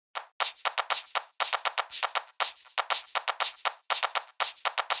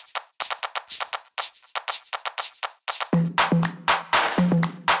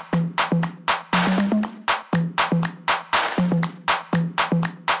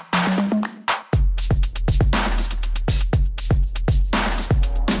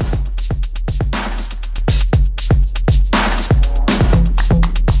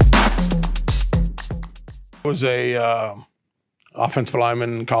was a offensive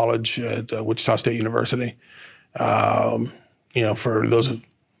lineman in college at Wichita State University. For those of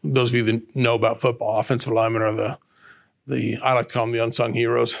you that know about football, offensive linemen are I like to call them the unsung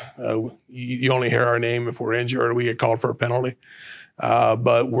heroes. You only hear our name if we're injured or we get called for a penalty.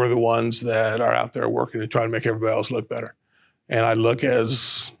 But we're the ones that are out there working to try to make everybody else look better. And I look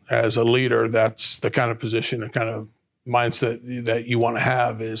as a leader, that's the kind of position, the kind of mindset that you want to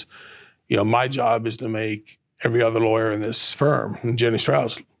have is, my job is to make every other lawyer in this firm, and Jennings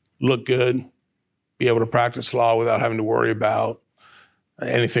Strouss, look good, be able to practice law without having to worry about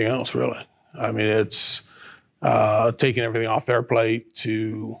anything else, really. I mean, it's taking everything off their plate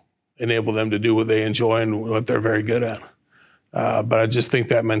to enable them to do what they enjoy and what they're very good at. But I just think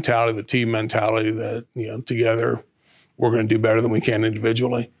that mentality, the team mentality that, together we're going to do better than we can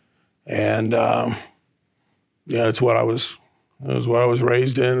individually. And, it's what I was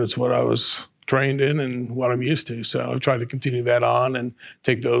raised in. It's what I was trained in and what I'm used to. So I've tried to continue that on and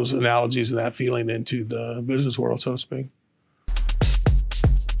take those analogies and that feeling into the business world, so to speak.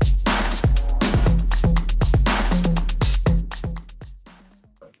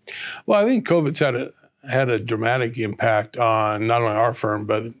 Well, I think COVID's had a dramatic impact on not only our firm,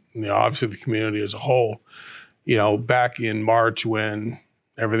 but obviously the community as a whole. Back in March when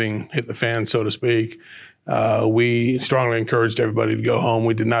everything hit the fan, so to speak, we strongly encouraged everybody to go home.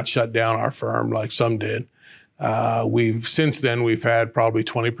 We did not shut down our firm like some did. Since then we've had probably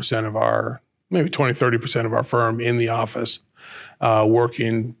 20% of maybe 20-30% of our firm in the office,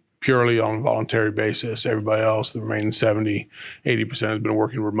 working purely on a voluntary basis. Everybody else, the remaining 70-80% has been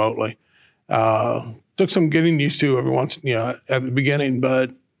working remotely. Took some getting used to every once, at the beginning,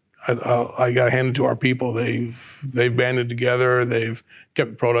 but I got to hand it to our people. They've banded together. They've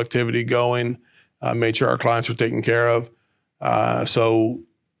kept productivity going, made sure our clients were taken care of. So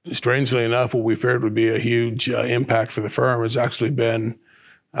strangely enough, what we feared would be a huge impact for the firm has actually been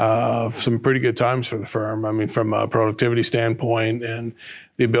some pretty good times for the firm. I mean, from a productivity standpoint and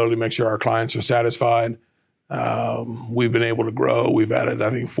the ability to make sure our clients are satisfied. We've been able to grow. We've added, I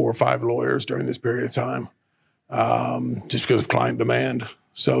think, 4 or 5 lawyers during this period of time, just because of client demand.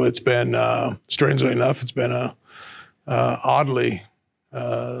 So it's been, strangely enough, it's been a oddly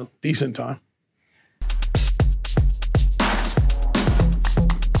decent time.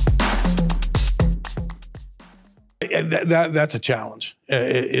 That's a challenge.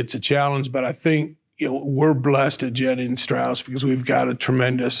 It's a challenge, but I think we're blessed at Jennings Strouss because we've got a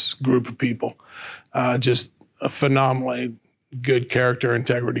tremendous group of people, just a phenomenally good character,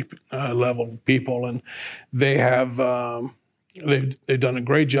 integrity level of people, and they have they've done a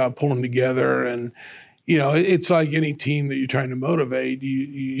great job pulling together. And it's like any team that you're trying to motivate.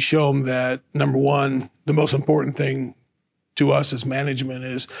 You show them that, number one, the most important thing to us as management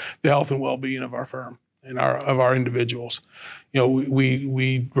is the health and well-being of our firm and of our individuals.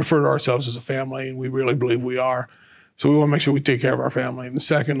 We refer to ourselves as a family, and we really believe we are. So we want to make sure we take care of our family. And the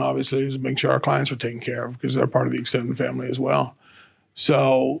second, obviously, is make sure our clients are taken care of because they're part of the extended family as well.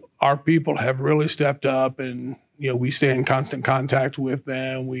 So our people have really stepped up, and we stay in constant contact with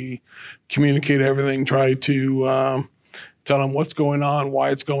them. We communicate everything, try to tell them what's going on, why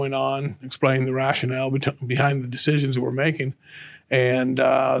it's going on, explain the rationale behind the decisions that we're making. And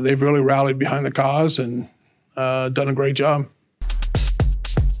they've really rallied behind the cause and done a great job.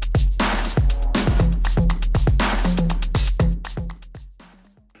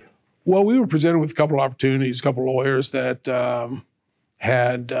 Well, we were presented with a couple of opportunities, a couple of lawyers that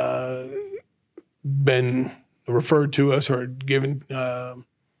had been referred to us or given,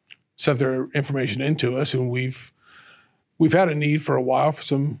 sent their information into us, and we've had a need for a while for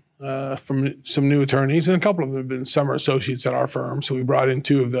some from some new attorneys, and a couple of them have been summer associates at our firm. So we brought in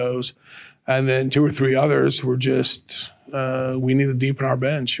 2 of those, and then 2 or 3 others were just we needed to deepen our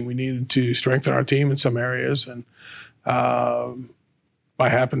bench, and we needed to strengthen our team in some areas. And by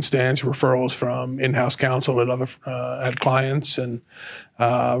happenstance, referrals from in-house counsel at clients, and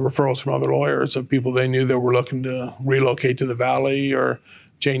referrals from other lawyers of people they knew that were looking to relocate to the Valley or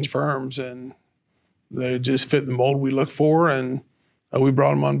change firms, and they just fit the mold we look for, and we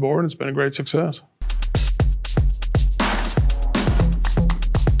brought them on board, and it's been a great success.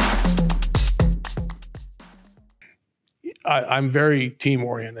 I'm very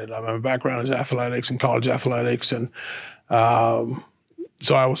team-oriented. My background is athletics and college athletics, and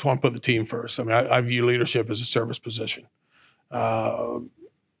so I always want to put the team first. I mean, I view leadership as a service position. I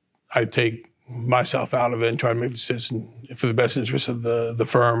take myself out of it and try to make the decision for the best interest of the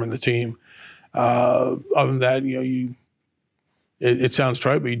firm and the team. Other than that, it sounds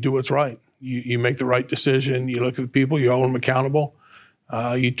trite, but you do what's right. You make the right decision. You look at the people. You hold them accountable.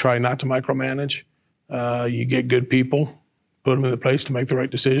 You try not to micromanage. You get good people, put them in the place to make the right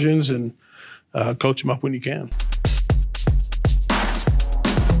decisions, and coach them up when you can.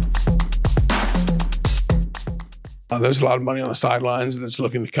 There's a lot of money on the sidelines that's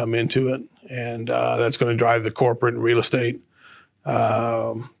looking to come into it, and that's going to drive the corporate and real estate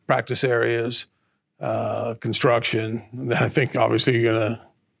practice areas, construction. And I think obviously you're going to,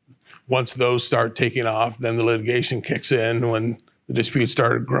 once those start taking off, then the litigation kicks in when the disputes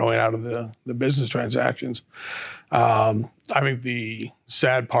started growing out of the business transactions. I think the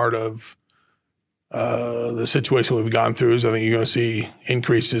sad part of the situation we've gone through is I think you're going to see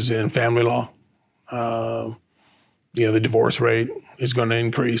increases in family law. The divorce rate is going to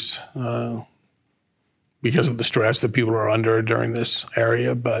increase because of the stress that people are under during this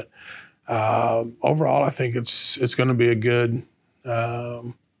area. But overall, I think it's going to be a good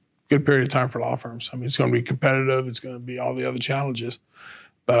period of time for law firms. I mean, it's going to be competitive. It's going to be all the other challenges.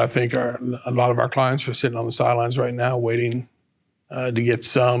 But I think a lot of our clients are sitting on the sidelines right now waiting to get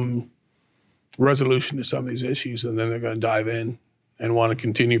some resolution to some of these issues, and then they're going to dive in and want to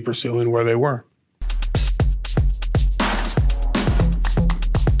continue pursuing where they were.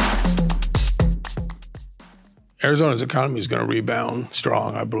 Arizona's economy is going to rebound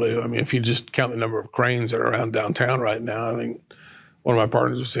strong, I believe. I mean, if you just count the number of cranes that are around downtown right now, I think one of my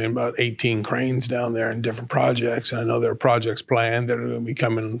partners was saying about 18 cranes down there in different projects. And I know there are projects planned that are going to be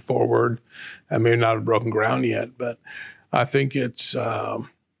coming forward and may not have broken ground yet. But I think it's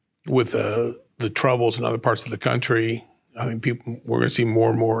with the troubles in other parts of the country, I think we're going to see more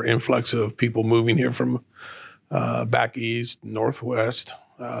and more influx of people moving here from back east, northwest,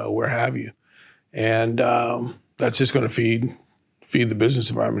 where have you. And that's just going to feed the business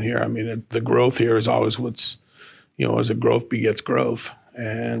environment here. I mean, the growth here is always as a growth begets growth,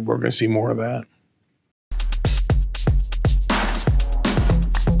 and we're going to see more of that.